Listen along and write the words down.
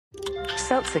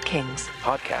Seltzer Kings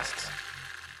podcasts.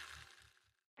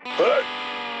 Hey,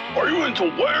 are you into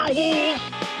werewolves,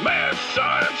 mad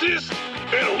scientists,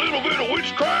 and a little bit of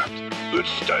witchcraft? Then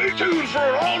stay tuned for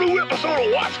an all-new episode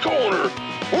of Watts Corner.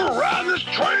 We're riding this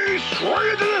train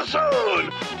straight to the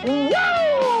sun.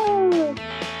 Woo!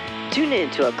 Tune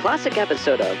in to a classic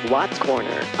episode of Watts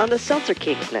Corner on the Seltzer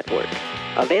Kings Network.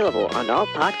 Available on all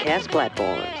podcast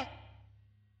platforms.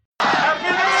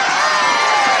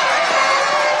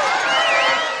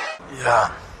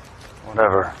 Yeah,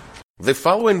 whatever. The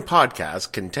following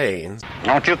podcast contains...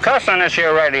 Don't you cuss on this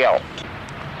here radio.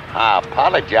 I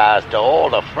apologize to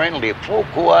all the friendly folk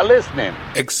who are listening.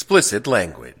 explicit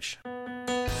language.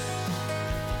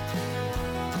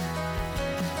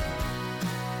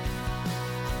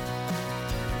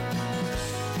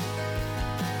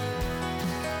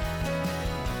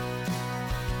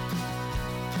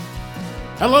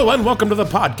 Hello and welcome to the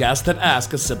podcast that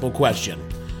asks a simple question.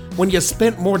 When you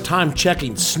spent more time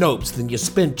checking Snopes than you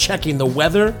spent checking the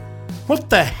weather, what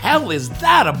the hell is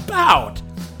that about?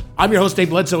 I'm your host, Dave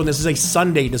Bledsoe, and this is a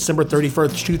Sunday, December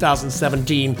 31st,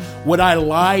 2017, Would I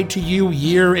Lie to You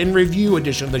Year in Review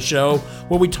edition of the show,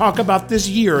 where we talk about this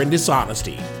year in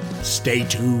dishonesty. Stay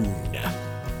tuned.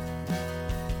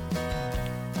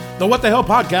 The What the Hell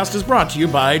podcast is brought to you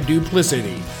by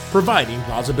Duplicity, providing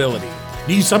plausibility.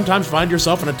 Do you sometimes find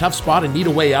yourself in a tough spot and need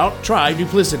a way out? Try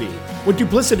Duplicity. With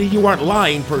Duplicity, you aren't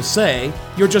lying per se,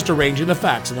 you're just arranging the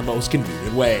facts in the most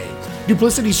convenient way.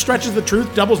 Duplicity stretches the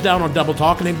truth, doubles down on double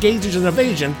talk, and engages in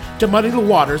evasion to muddy the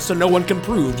waters so no one can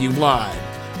prove you've lied.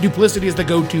 Duplicity is the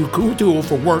go-to cool tool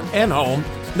for work and home,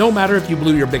 no matter if you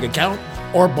blew your big account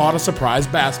or bought a surprise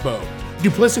bass boat.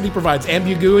 Duplicity provides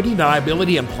ambiguity,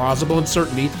 deniability, and plausible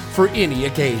uncertainty for any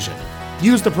occasion.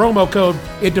 Use the promo code,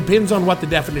 it depends on what the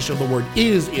definition of the word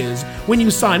is when you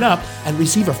sign up and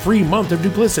receive a free month of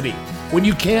Duplicity. When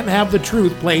you can't have the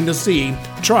truth plain to see,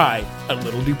 try a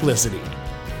little Duplicity.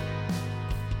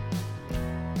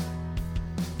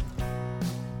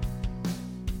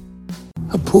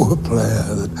 A poor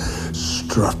player that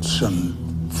struts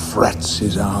and frets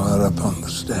his hour upon the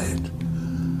stage,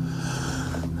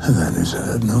 and then is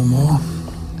heard no more.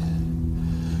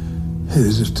 It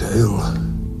is a tale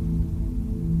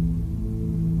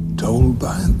told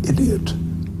by an idiot,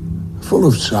 full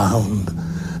of sound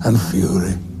and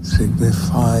fury,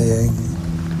 signifying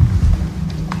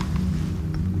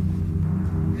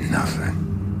nothing.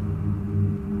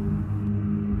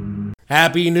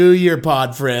 Happy New Year,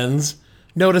 pod friends.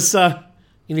 Notice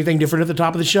anything different at the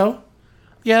top of the show?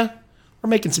 Yeah, we're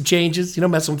making some changes,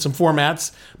 messing with some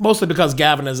formats, mostly because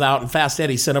Gavin is out and Fast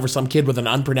Eddie sent over some kid with an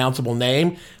unpronounceable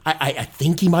name. I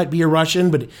think he might be a Russian,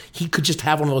 but he could just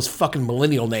have one of those fucking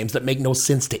millennial names that make no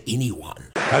sense to anyone.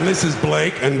 And this is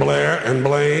Blake and Blair and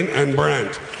Blaine and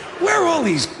Brent. Where are all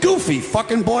these goofy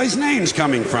fucking boys' names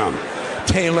coming from?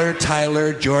 Taylor,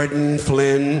 Tyler, Jordan,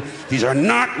 Flynn. These are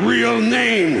not real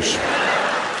names.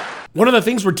 One of the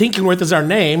things we're tinkering with is our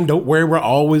name. Don't worry, we're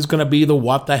always going to be the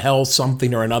what the hell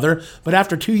something or another. But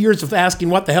after 2 years of asking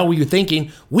what the hell were you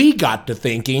thinking, we got to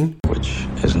thinking, Which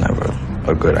is never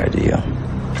a good idea.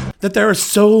 that there are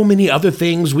so many other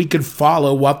things we could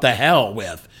follow what the hell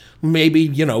with. Maybe,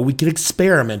 we could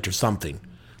experiment or something,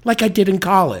 like I did in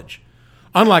college.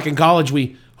 Unlike in college,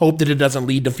 we hope that it doesn't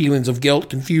lead to feelings of guilt,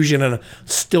 confusion, and a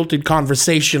stilted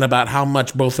conversation about how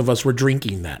much both of us were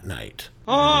drinking that night.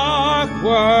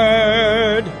 Awkward.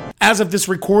 As of this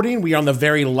recording, we are on the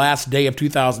very last day of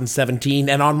 2017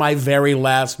 and on my very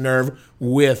last nerve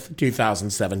with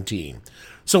 2017.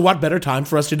 So what better time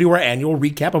for us to do our annual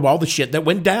recap of all the shit that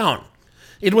went down?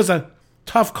 It was a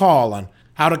tough call on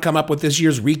how to come up with this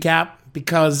year's recap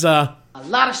because, a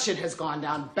lot of shit has gone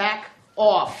down. Back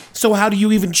off. So how do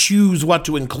you even choose what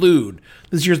to include?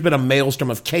 This year's been a maelstrom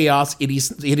of chaos,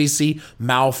 idiocy,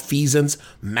 malfeasance,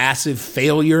 massive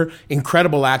failure,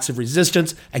 incredible acts of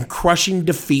resistance, and crushing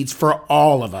defeats for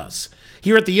all of us.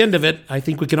 Here at the end of it, I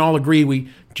think we can all agree we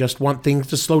just want things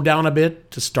to slow down a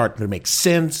bit, to start to make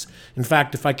sense. In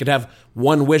fact, if I could have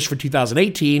one wish for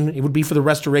 2018, it would be for the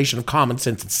restoration of common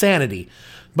sense and sanity.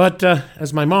 But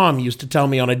as my mom used to tell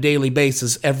me on a daily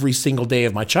basis every single day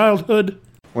of my childhood,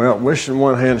 well, wish in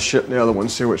one hand, shit in the other one,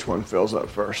 see which one fills up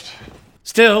first.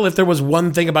 Still, if there was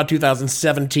one thing about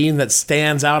 2017 that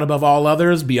stands out above all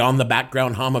others, beyond the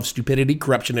background hum of stupidity,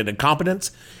 corruption, and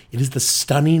incompetence, it is the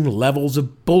stunning levels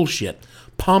of bullshit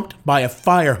pumped by a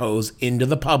fire hose into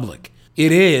the public.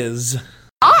 It is...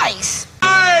 Lies!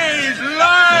 Lies!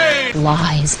 Lies!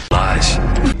 Lies. Lies.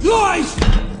 Lies!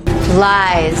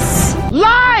 Lies.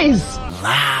 Lies!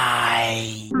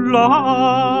 Lie.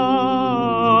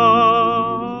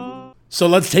 So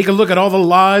let's take a look at all the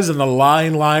lies and the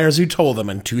lying liars who told them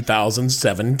in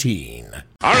 2017.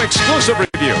 Our exclusive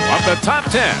review of the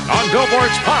top 10 on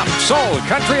Billboard's pop, soul,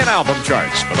 country, and album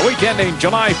charts for the week ending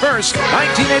July 1st,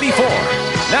 1984.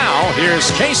 Now, here's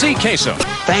Casey Kasem.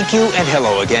 Thank you and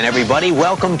hello again, everybody.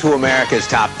 Welcome to America's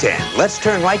Top 10. Let's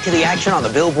turn right to the action on the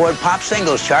Billboard Pop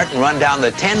Singles Chart and run down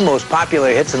the 10 most popular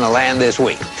hits in the land this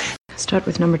week. Start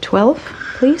with number 12,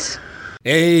 please.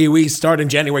 Hey, we start in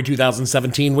January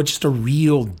 2017 with just a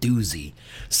real doozy,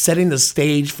 setting the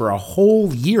stage for a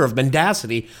whole year of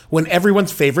mendacity when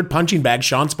everyone's favorite punching bag,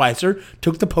 Sean Spicer,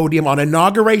 took the podium on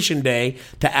Inauguration Day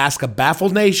to ask a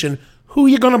baffled nation, who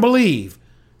you gonna believe,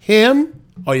 him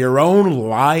or your own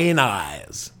lying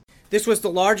eyes? This was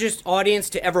the largest audience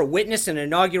to ever witness an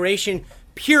inauguration,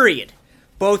 period,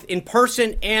 both in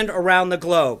person and around the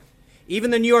globe. Even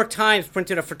the New York Times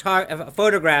printed a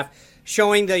photograph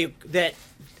showing that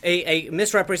a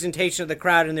misrepresentation of the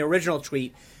crowd in the original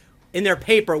tweet in their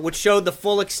paper, which showed the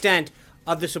full extent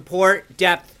of the support,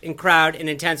 depth, and crowd and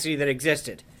intensity that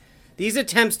existed. These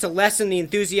attempts to lessen the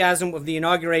enthusiasm of the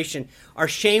inauguration are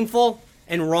shameful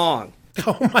and wrong.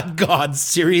 Oh my God,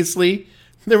 seriously?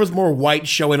 There was more white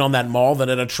showing on that mall than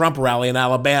at a Trump rally in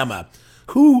Alabama.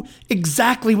 Who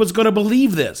exactly was going to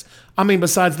believe this? I mean,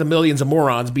 besides the millions of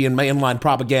morons being mainline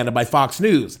propaganda by Fox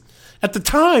News. At the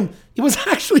time, it was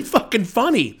actually fucking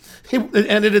funny.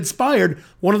 And it inspired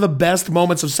one of the best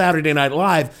moments of Saturday Night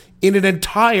Live in an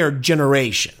entire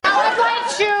generation. Now, I'd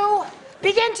like to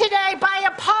begin today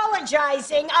by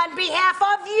apologizing on behalf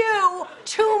of you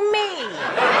to me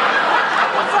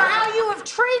for how you have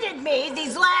treated me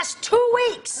these last 2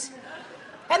 weeks.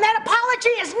 And that apology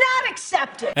is not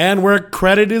accepted. And where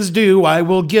credit is due, I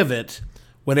will give it.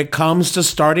 When it comes to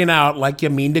starting out like you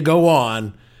mean to go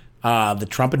on, the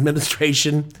Trump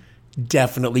administration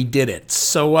definitely did it.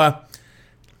 So,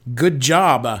 good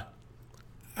job,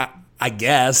 I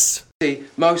guess. See,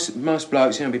 most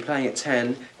blokes, be playing at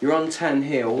 10. You're on 10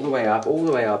 here, all the way up, all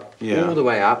the way up, all the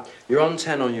way up. You're on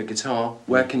 10 on your guitar.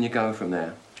 Where can you go from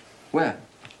there? Where?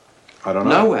 I don't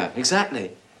know. Nowhere,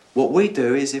 exactly. What we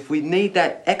do is if we need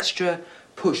that extra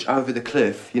push over the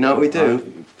cliff, you know what we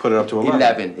do? Put it up to 11.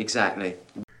 11, exactly.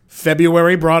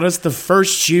 February brought us the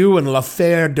first shoe in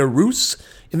l'affaire de Russe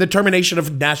in the termination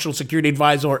of National Security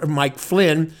Advisor Mike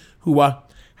Flynn, who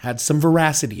had some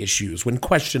veracity issues when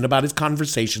questioned about his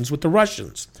conversations with the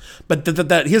Russians. But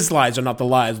his lies are not the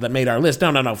lies that made our list.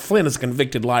 No. Flynn is a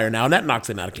convicted liar now, and that knocks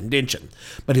him out of contention.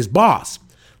 But his boss,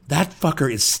 that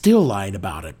fucker is still lying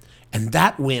about it. And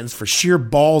that wins for sheer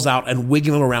balls out and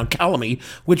wiggling around calumny,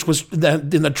 which was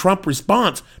in the Trump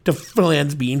response to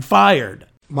Flynn's being fired.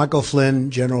 Michael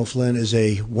Flynn, General Flynn, is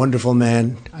a wonderful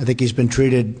man. I think he's been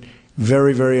treated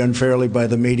very, very unfairly by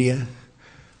the media,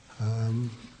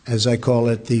 as I call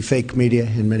it, the fake media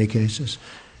in many cases.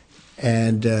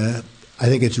 And I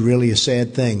think it's really a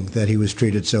sad thing that he was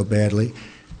treated so badly.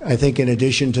 I think in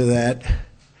addition to that,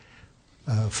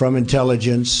 from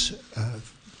intelligence,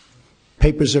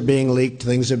 papers are being leaked,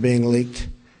 things are being leaked.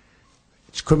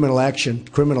 It's criminal action,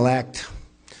 criminal act.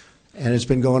 And it's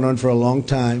been going on for a long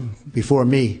time before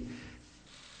me.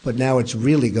 But now it's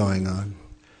really going on.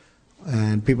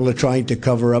 And people are trying to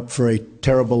cover up for a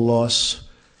terrible loss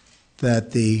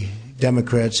that the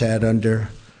Democrats had under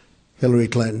Hillary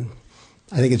Clinton.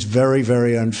 I think it's very,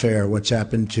 very unfair what's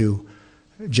happened to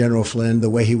General Flynn, the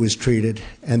way he was treated,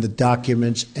 and the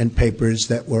documents and papers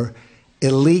that were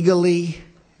illegally,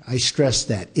 I stress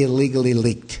that, illegally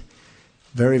leaked.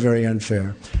 Very, very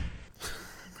unfair.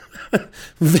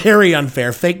 Very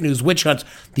unfair. Fake news, witch hunts.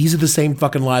 These are the same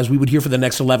fucking lies we would hear for the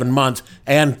next 11 months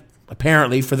and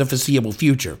apparently for the foreseeable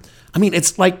future. I mean,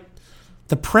 it's like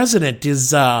the president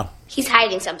is, He's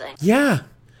hiding something. Yeah,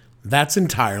 that's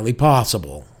entirely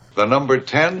possible. The number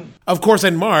 10? Of course,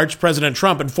 in March, President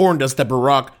Trump informed us that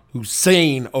Barack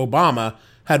Hussein Obama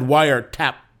had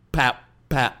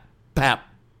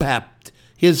papped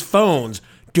his phones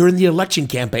during the election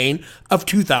campaign of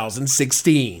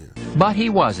 2016. But he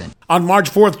wasn't. On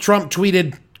March 4th, Trump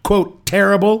tweeted, quote,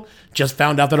 terrible. Just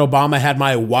found out that Obama had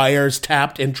my wires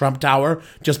tapped in Trump Tower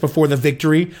just before the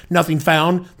victory. Nothing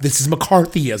found. This is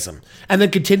McCarthyism. And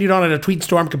then continued on in a tweet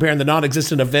storm comparing the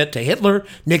non-existent event to Hitler,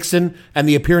 Nixon, and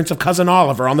the appearance of Cousin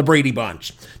Oliver on the Brady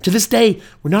Bunch. To this day,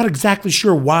 we're not exactly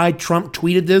sure why Trump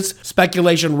tweeted this.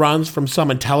 Speculation runs from some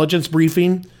intelligence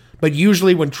briefing. But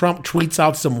usually when Trump tweets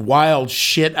out some wild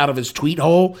shit out of his tweet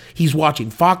hole, he's watching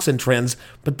Fox and Trends,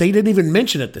 but they didn't even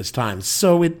mention it this time.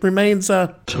 So it remains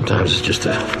sometimes it's just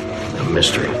a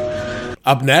mystery.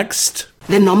 Up next.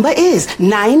 The number is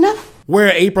 9.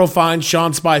 where April finds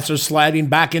Sean Spicer sliding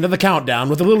back into the countdown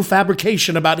with a little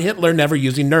fabrication about Hitler never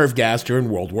using nerve gas during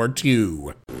World War II.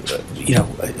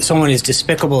 Someone as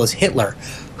despicable as Hitler,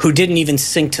 who didn't even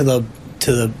sink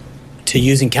to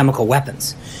using chemical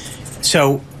weapons.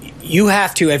 So you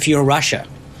have to, if you're Russia,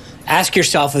 ask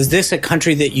yourself, is this a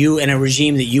country that you and a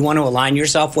regime that you want to align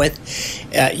yourself with?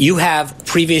 You have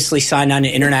previously signed on to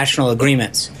international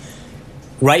agreements,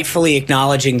 rightfully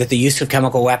acknowledging that the use of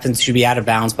chemical weapons should be out of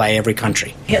bounds by every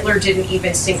country. Hitler didn't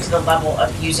even sink to the level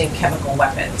of using chemical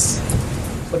weapons.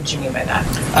 What did you mean by that?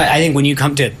 I think when you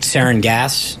come to sarin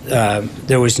gas,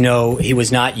 he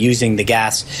was not using the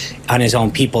gas on his own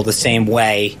people the same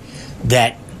way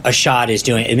that Assad is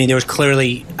doing. I mean, there was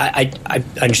clearly, I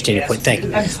understand your point. Thank you.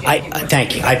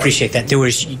 Thank you. I appreciate that. There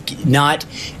was not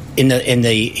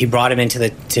he brought him into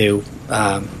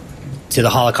the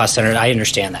Holocaust Center. I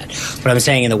understand that. But I'm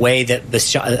saying in the way that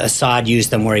Assad used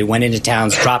them, where he went into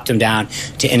towns, dropped them down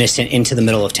to innocent into the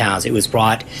middle of towns, it was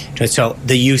brought to, so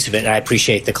the use of it, and I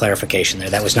appreciate the clarification there.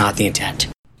 That was not the intent.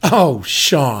 Oh,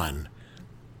 Sean.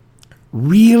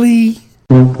 Really?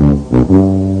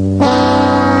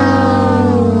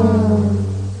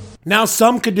 Now,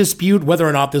 some could dispute whether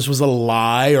or not this was a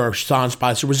lie or Sean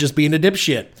Spicer was just being a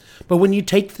dipshit. But when you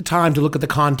take the time to look at the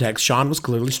context, Sean was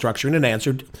clearly structuring an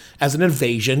answer as an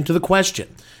evasion to the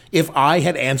question. If I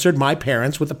had answered my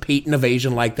parents with a patent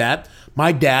evasion like that,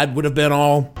 my dad would have been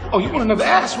all, "Oh, you want another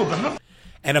ass whooping, huh?"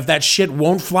 And if that shit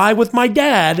won't fly with my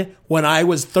dad when I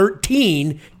was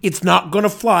 13, it's not gonna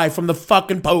fly from the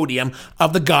fucking podium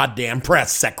of the goddamn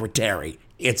press secretary.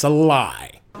 It's a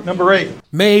lie. Number 8.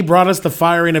 May brought us the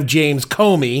firing of James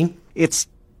Comey.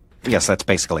 Yes, that's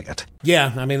basically it.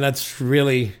 Yeah, I mean, that's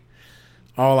really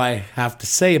all I have to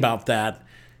say about that.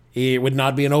 It would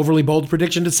not be an overly bold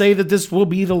prediction to say that this will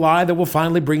be the lie that will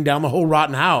finally bring down the whole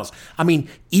rotten house. I mean,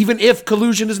 even if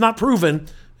collusion is not proven,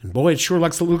 and boy, it sure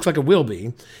looks like it will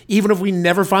be, even if we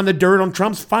never find the dirt on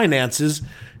Trump's finances,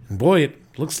 and boy, it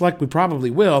looks like we probably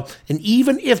will, and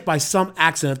even if by some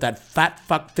accident that fat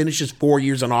fuck finishes 4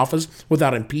 years in office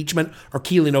without impeachment or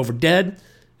keeling over dead,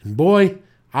 and boy,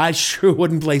 I sure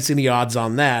wouldn't place any odds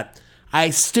on that, I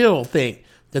still think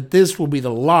that this will be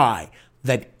the lie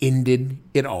that ended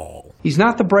it all. He's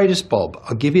not the brightest bulb,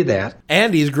 I'll give you that.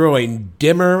 And he's growing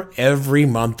dimmer every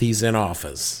month he's in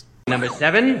office. Number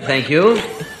 7, thank you.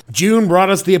 June brought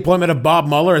us the appointment of Bob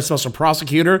Mueller as special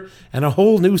prosecutor and a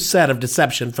whole new set of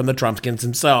deception from the Trumpkins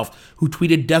himself, who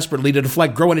tweeted desperately to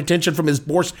deflect growing attention from his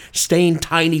Borscht-stained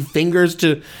tiny fingers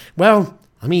to, well,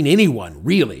 I mean, anyone,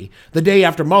 really. The day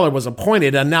after Mueller was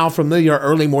appointed, a now familiar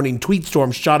early morning tweet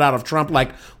storm shot out of Trump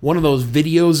like one of those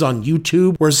videos on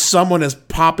YouTube where someone is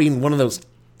popping one of those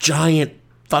giant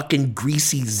fucking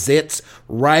greasy zits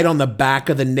right on the back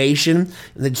of the nation,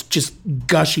 and it's just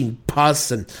gushing pus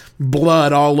and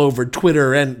blood all over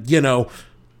Twitter and,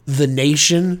 the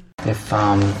nation. If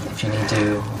you need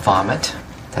to vomit,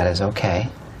 that is okay.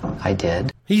 I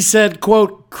did. He said,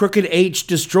 quote, Crooked H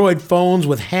destroyed phones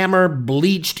with hammer,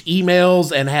 bleached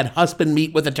emails, and had husband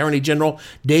meet with Attorney General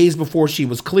days before she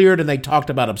was cleared, and they talked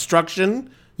about obstruction.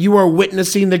 You are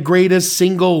witnessing the greatest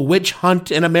single witch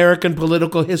hunt in American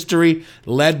political history,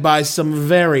 led by some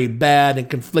very bad and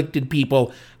conflicted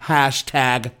people,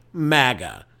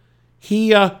 #MAGA.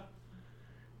 He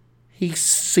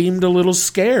seemed a little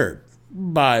scared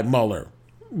by Mueller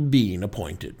being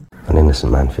appointed. An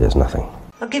innocent man fears nothing.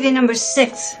 I'll give you number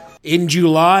 6. In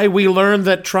July, we learned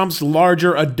that Trump's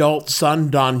larger adult son,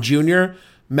 Don Jr.,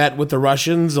 met with the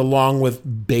Russians along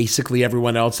with basically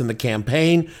everyone else in the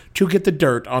campaign to get the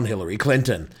dirt on Hillary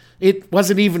Clinton. It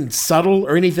wasn't even subtle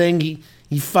or anything.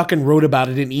 He fucking wrote about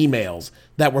it in emails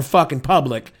that were fucking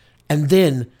public, and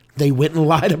then they went and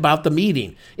lied about the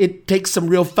meeting. It takes some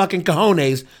real fucking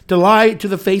cojones to lie to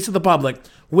the face of the public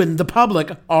when the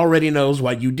public already knows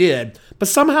what you did. But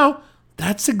somehow,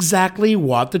 that's exactly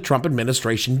what the Trump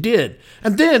administration did.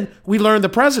 And then we learned the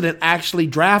president actually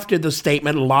drafted the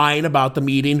statement lying about the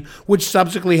meeting, which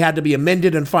subsequently had to be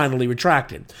amended and finally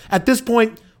retracted. At this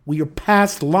point, we are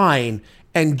past lying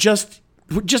and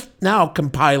we're just now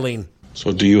compiling.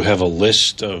 So do you have a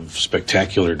list of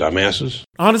spectacular dumbasses?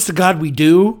 Honest to God, we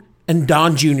do. And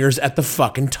Don Jr.'s at the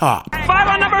fucking top. 5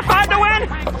 on number 5 to win.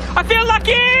 I feel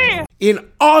lucky. In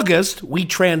August, we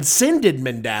transcended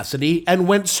mendacity and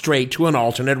went straight to an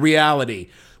alternate reality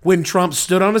when Trump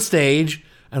stood on a stage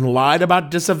and lied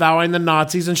about disavowing the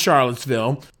Nazis in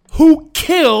Charlottesville, who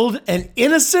killed an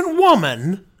innocent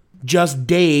woman just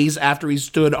days after he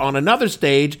stood on another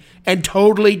stage and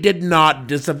totally did not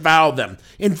disavow them.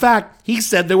 In fact, he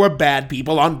said there were bad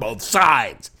people on both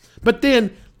sides. But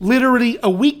then, Literally a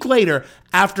week later,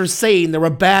 after saying there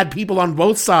were bad people on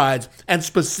both sides and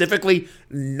specifically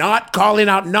not calling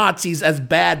out Nazis as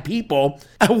bad people,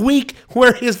 a week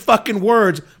where his fucking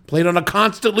words played on a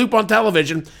constant loop on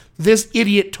television, this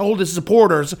idiot told his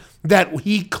supporters that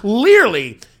he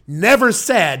clearly never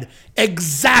said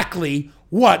exactly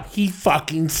what he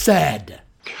fucking said.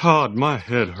 God, my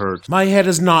head hurts. My head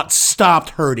has not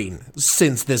stopped hurting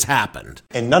since this happened.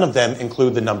 And none of them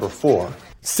include the number 4.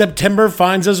 September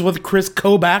finds us with Chris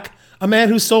Kobach, a man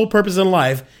whose sole purpose in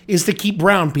life is to keep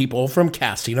brown people from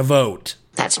casting a vote.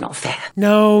 That's not fair.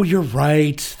 No, you're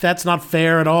right. That's not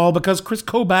fair at all because Chris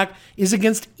Kobach is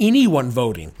against anyone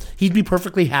voting. He'd be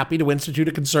perfectly happy to institute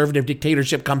a conservative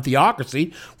dictatorship come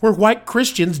theocracy where white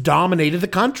Christians dominated the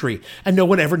country and no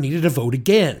one ever needed to vote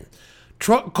again.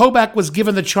 Kobach was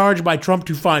given the charge by Trump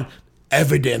to find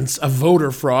evidence of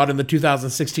voter fraud in the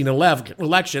 2016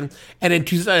 election, and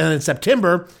in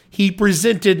September, he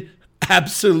presented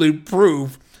absolute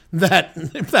proof that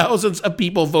thousands of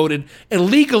people voted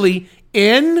illegally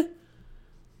in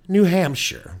New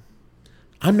Hampshire.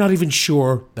 I'm not even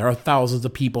sure there are thousands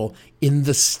of people in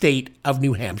the state of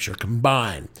New Hampshire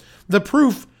combined. The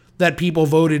proof that people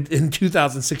voted in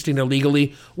 2016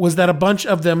 illegally was that a bunch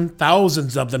of them,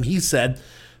 thousands of them, he said,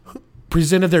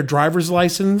 presented their driver's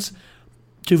license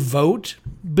to vote,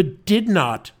 but did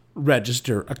not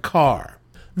register a car.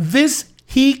 This,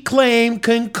 he claimed,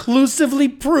 conclusively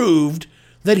proved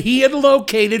that he had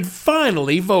located,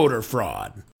 finally, voter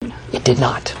fraud. It did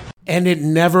not. And it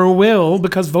never will,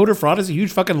 because voter fraud is a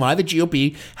huge fucking lie the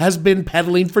GOP has been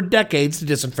peddling for decades to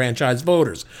disenfranchise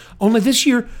voters. Only this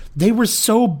year, they were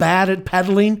so bad at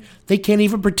peddling, they can't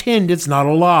even pretend it's not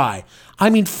a lie. I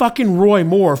mean, fucking Roy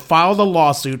Moore filed a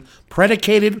lawsuit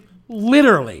predicated,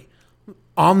 literally,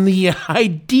 on the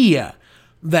idea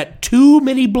that too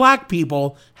many black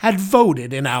people had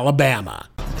voted in Alabama.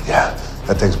 Yeah,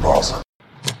 that takes balls.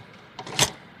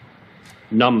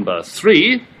 Number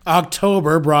 3.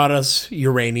 October brought us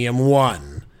Uranium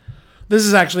One. This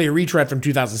is actually a retread from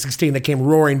 2016 that came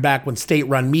roaring back when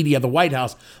state-run media, the White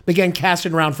House, began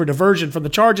casting around for diversion from the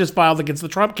charges filed against the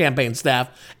Trump campaign staff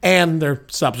and their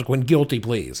subsequent guilty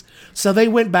pleas. So they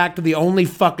went back to the only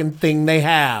fucking thing they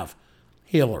have,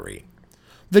 Hillary.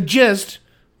 The gist,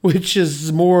 which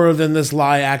is more than this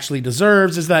lie actually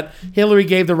deserves, is that Hillary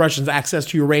gave the Russians access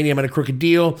to uranium in a crooked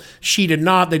deal. She did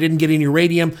not. They didn't get any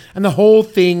uranium. And the whole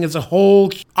thing is a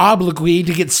whole obloquy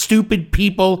to get stupid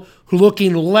people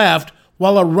looking left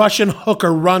while a Russian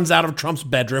hooker runs out of Trump's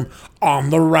bedroom on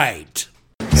the right.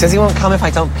 He says he won't come if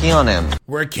I don't pee on him.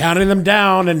 We're counting them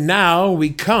down, and now we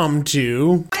come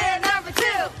to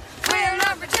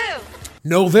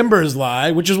November's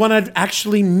lie, which is one I'd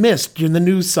actually missed during the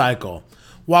news cycle.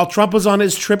 While Trump was on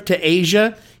his trip to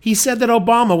Asia, he said that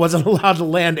Obama wasn't allowed to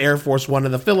land Air Force One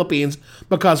in the Philippines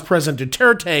because President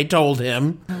Duterte told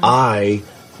him, I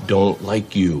don't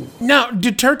like you. Now,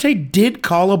 Duterte did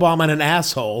call Obama an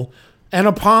asshole, and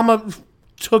Obama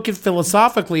took it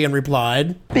philosophically and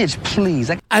replied, Bitch, please.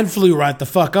 And flew right the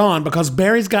fuck on because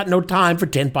Barry's got no time for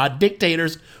tin-pot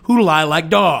dictators who lie like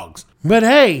dogs. But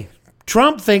hey,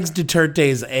 Trump thinks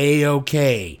Duterte's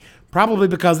A-okay, probably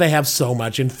because they have so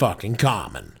much in fucking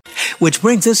common. Which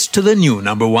brings us to the new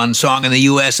number 1 song in the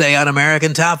USA on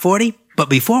American Top 40. But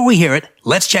before we hear it,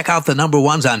 let's check out the number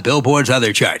 1s on Billboard's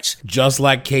other charts. Just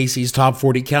like Casey's Top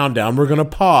 40 Countdown, we're going to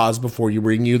pause before you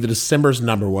bring you the December's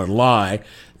number 1 lie.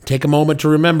 Take a moment to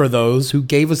remember those who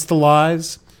gave us the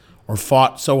lies, or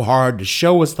fought so hard to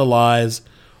show us the lies,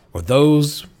 or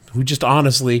those who just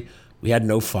honestly, we had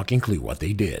no fucking clue what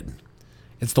they did.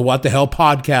 It's the What the Hell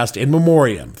podcast in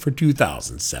memoriam for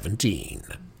 2017.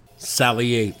 Sally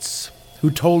Yates,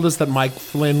 who told us that Mike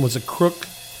Flynn was a crook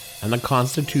and the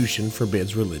Constitution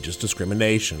forbids religious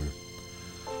discrimination.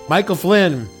 Michael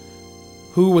Flynn,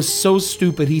 who was so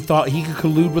stupid he thought he could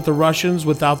collude with the Russians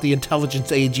without the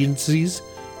intelligence agencies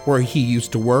where he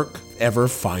used to work ever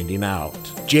finding out.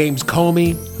 James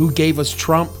Comey, who gave us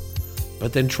Trump,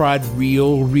 but then tried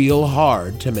real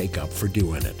hard to make up for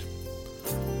doing it.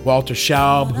 Walter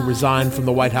Schaub, who resigned from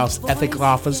the White House Ethics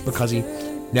Office because he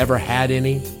never had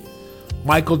any.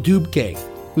 Michael Dubke,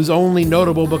 who's only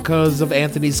notable because of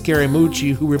Anthony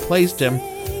Scaramucci, who replaced him.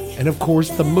 And of course,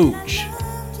 the Mooch.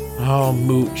 Oh,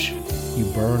 Mooch, you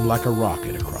burned like a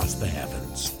rocket across the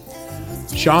heavens.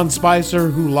 Sean Spicer,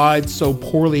 who lied so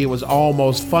poorly it was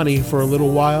almost funny for a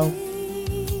little while.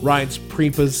 Reince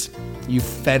Priebus, you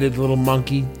fetid little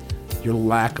monkey. Your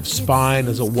lack of spine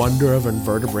is a wonder of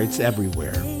invertebrates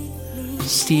everywhere.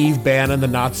 Steve Bannon, the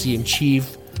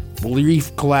Nazi-in-chief,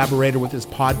 brief collaborator with his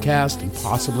podcast, and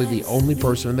possibly the only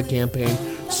person in the campaign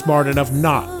smart enough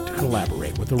not to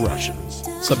collaborate with the Russians.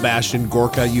 Sebastian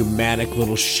Gorka, you manic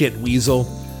little shit weasel.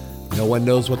 No one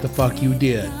knows what the fuck you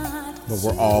did, but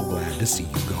we're all glad to see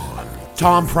you gone.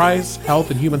 Tom Price, Health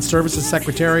and Human Services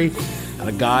Secretary, and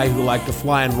a guy who liked to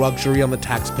fly in luxury on the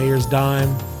taxpayer's dime.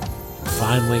 And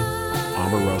finally,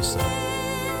 Omarosa,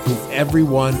 whom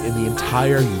everyone in the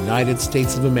entire United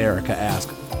States of America asked,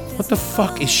 what the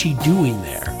fuck is she doing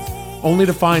there? Only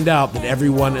to find out that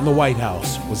everyone in the White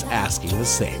House was asking the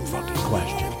same fucking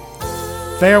question.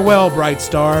 Farewell, bright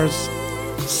stars.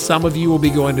 Some of you will be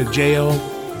going to jail.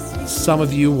 Some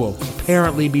of you will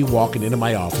apparently be walking into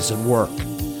my office and work.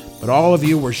 But all of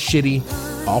you were shitty,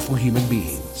 awful human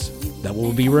beings that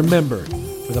will be remembered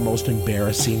for the most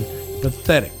embarrassing,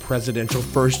 pathetic presidential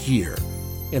first year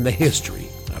in the history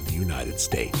of the United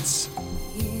States.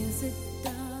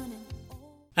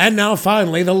 And now,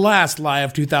 finally, the last lie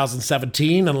of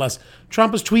 2017, unless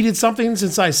Trump has tweeted something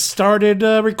since I started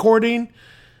recording.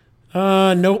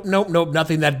 Nope,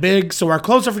 nothing that big. So our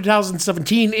closer for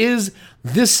 2017 is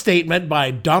this statement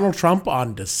by Donald Trump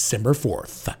on December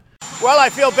 4th. Well, I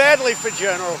feel badly for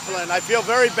General Flynn. I feel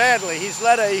very badly. He's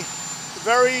led a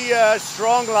very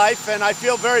strong life, and I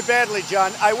feel very badly,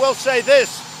 John. I will say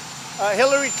this.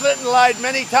 Hillary Clinton lied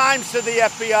many times to the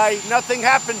FBI. Nothing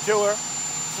happened to her.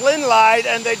 Flynn lied,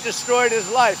 and they destroyed his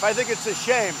life. I think it's a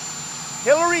shame.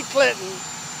 Hillary Clinton,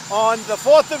 on the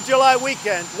 4th of July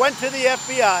weekend, went to the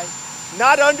FBI,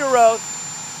 not under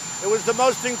oath. It was the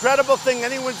most incredible thing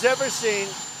anyone's ever seen.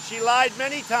 She lied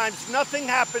many times. Nothing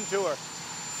happened to her.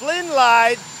 Flynn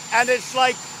lied, and it's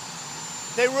like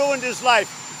they ruined his life.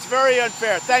 It's very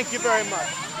unfair. Thank you very much.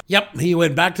 Yep, he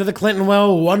went back to the Clinton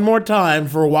well one more time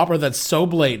for a whopper that's so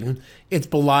blatant, it's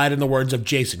belied in the words of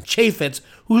Jason Chaffetz,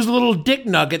 who's a little dick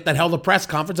nugget that held a press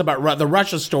conference about the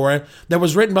Russia story that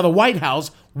was written by the White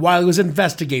House while he was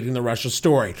investigating the Russia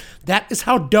story. That is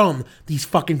how dumb these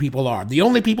fucking people are. The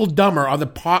only people dumber are the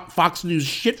Fox News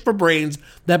shit for brains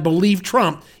that believe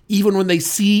Trump even when they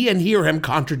see and hear him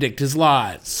contradict his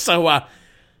lies. So,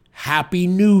 Happy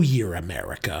New Year,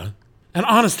 America. And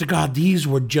honest to God, these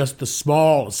were just the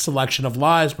small selection of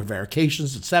lies,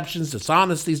 prevarications, deceptions,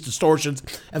 dishonesties, distortions,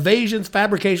 evasions,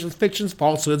 fabrications, fictions,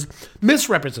 falsehoods,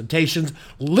 misrepresentations,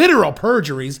 literal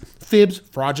perjuries, fibs,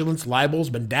 fraudulence, libels,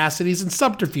 mendacities, and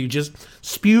subterfuges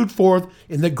spewed forth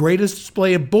in the greatest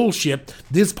display of bullshit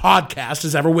this podcast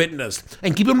has ever witnessed.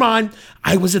 And keep in mind,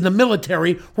 I was in the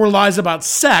military where lies about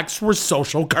sex were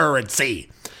social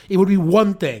currency. It would be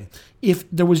one thing if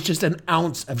there was just an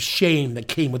ounce of shame that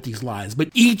came with these lies. But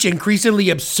each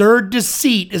increasingly absurd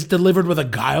deceit is delivered with a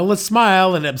guileless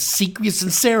smile and obsequious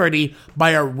sincerity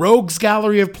by a rogues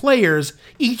gallery of players,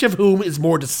 each of whom is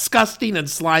more disgusting and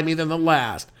slimy than the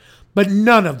last. But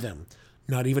none of them,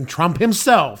 not even Trump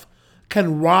himself,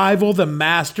 can rival the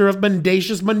master of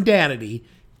mendacious mundanity,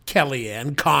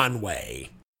 Kellyanne Conway.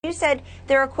 You said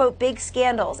there are, quote, big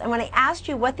scandals. And when I asked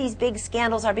you what these big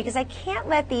scandals are, because I can't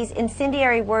let these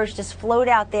incendiary words just float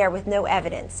out there with no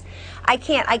evidence. I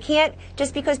can't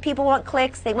just because people want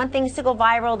clicks, they want things to go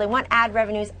viral, they want ad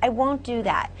revenues. I won't do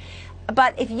that.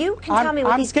 But if you can tell me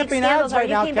what these big scandals are,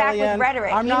 you came back with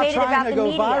rhetoric. I'm not trying to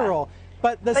go viral.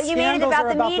 But the scandals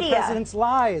are about the president's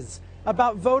lies,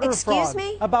 about voter fraud,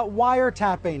 about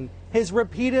wiretapping, his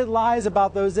repeated lies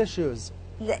about those issues.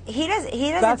 He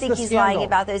doesn't think he's lying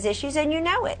about those issues, and you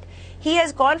know it. He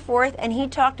has gone forth and he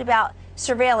talked about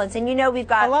surveillance, and you know we've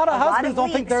got a lot of husbands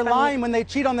don't think they're lying when they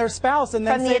cheat on their spouse and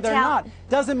then say they're not.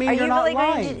 Doesn't mean you're not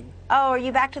lying. Are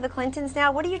you back to the Clintons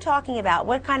now? What are you talking about?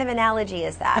 What kind of analogy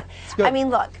is that? I mean,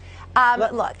 look.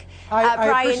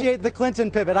 I appreciate the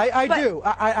Clinton pivot. I do.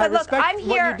 I respect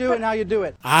what you do and how you do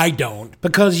it. I don't,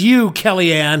 because you,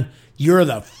 Kellyanne, you're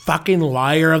the fucking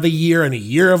liar of the year in a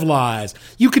year of lies.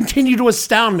 You continue to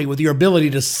astound me with your ability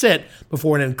to sit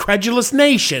before an incredulous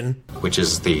nation, which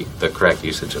is the correct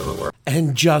usage of the word,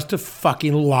 and just to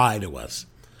fucking lie to us.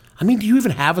 I mean, do you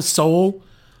even have a soul?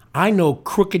 I know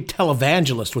crooked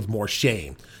televangelist with more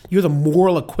shame. You're the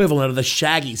moral equivalent of the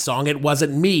Shaggy song, It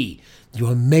Wasn't Me. You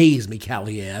amaze me,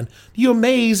 Kellyanne. You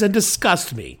amaze and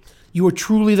disgust me. You are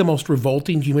truly the most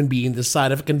revolting human being this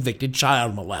side of a convicted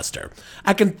child molester.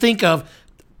 I can think of,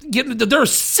 there are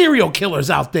serial killers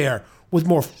out there with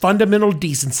more fundamental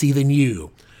decency than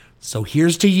you. So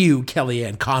here's to you,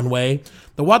 Kellyanne Conway,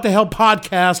 the What the Hell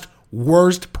Podcast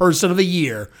Worst Person of the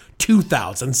Year,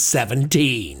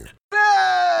 2017.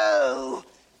 Boo!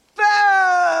 Boo!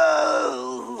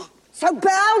 So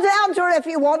bow down to her if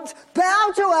you want.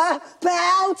 Bow to her.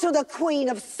 Bow to the queen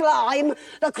of slime,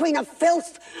 the queen of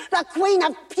filth, the queen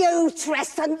of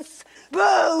putrescence.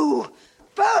 Boo!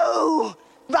 Boo!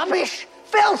 Rubbish!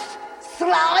 Filth!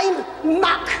 Slime!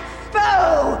 Muck!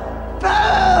 Boo! Boo!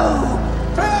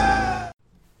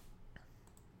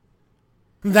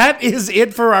 That is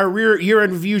it for our year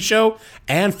in review show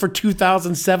and for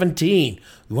 2017.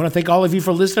 We want to thank all of you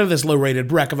for listening to this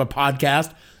low-rated wreck of a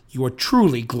podcast. You are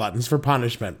truly gluttons for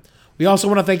punishment. We also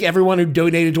want to thank everyone who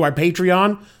donated to our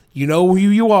Patreon. You know who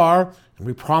you are, and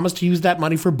we promise to use that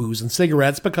money for booze and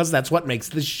cigarettes because that's what makes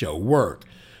this show work.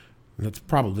 And that's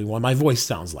probably why my voice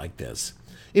sounds like this.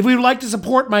 If you would like to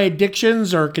support my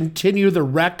addictions or continue the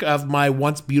wreck of my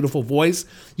once beautiful voice,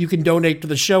 you can donate to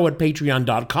the show at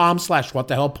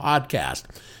patreon.com/whatthehellpodcast.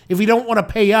 If you don't want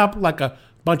to pay up like a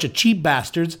bunch of cheap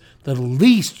bastards, the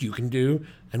least you can do,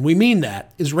 and we mean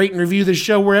that, is rate and review the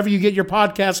show wherever you get your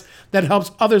podcasts. That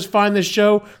helps others find this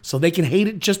show so they can hate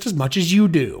it just as much as you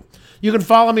do. You can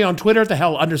follow me on Twitter at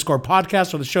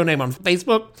 @thehell_podcast or the show name on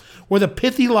Facebook, where the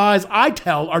pithy lies I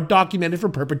tell are documented for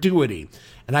perpetuity.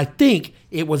 And I think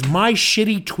it was my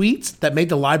shitty tweets that made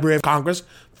the Library of Congress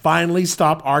finally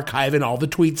stop archiving all the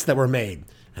tweets that were made.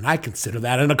 And I consider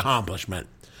that an accomplishment.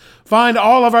 Find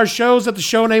all of our shows at the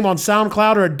show name on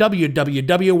SoundCloud or at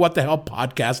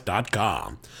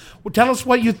www.whatthehellpodcast.com. Well, tell us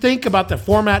what you think about the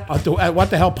format at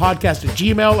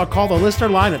whatthehellpodcast@gmail.com or call the listener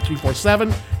line at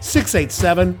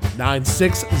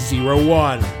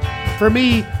 347-687-9601. For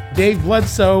me, Dave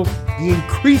Bledsoe, the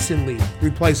increasingly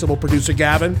replaceable producer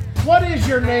Gavin. What is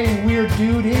your name, weird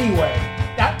dude, anyway?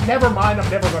 Never mind, I'm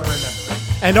never going to remember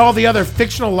it. And all the other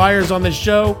fictional liars on this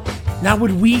show. Now,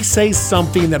 would we say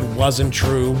something that wasn't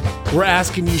true? We're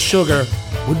asking you, sugar,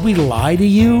 would we lie to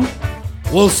you?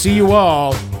 We'll see you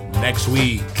all next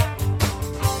week.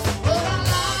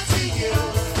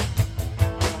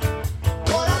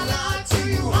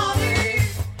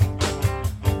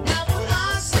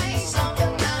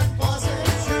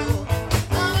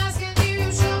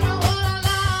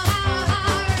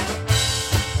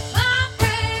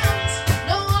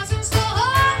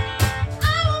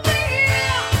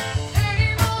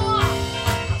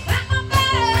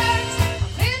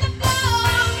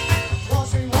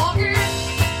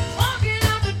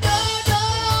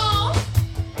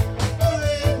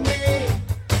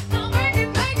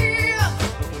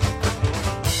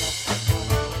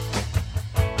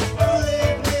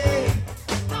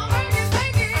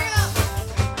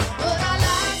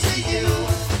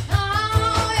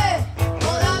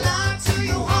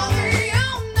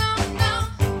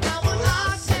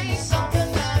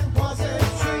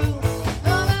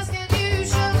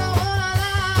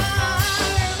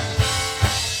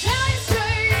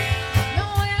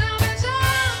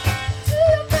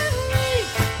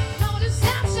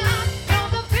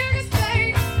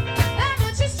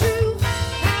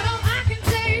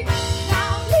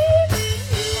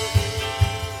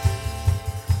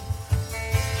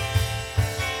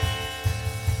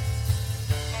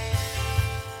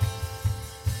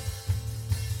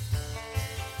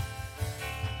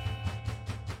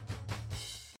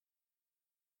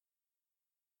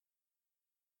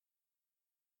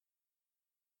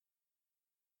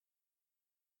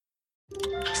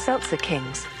 Seltzer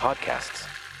Kings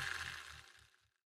podcasts.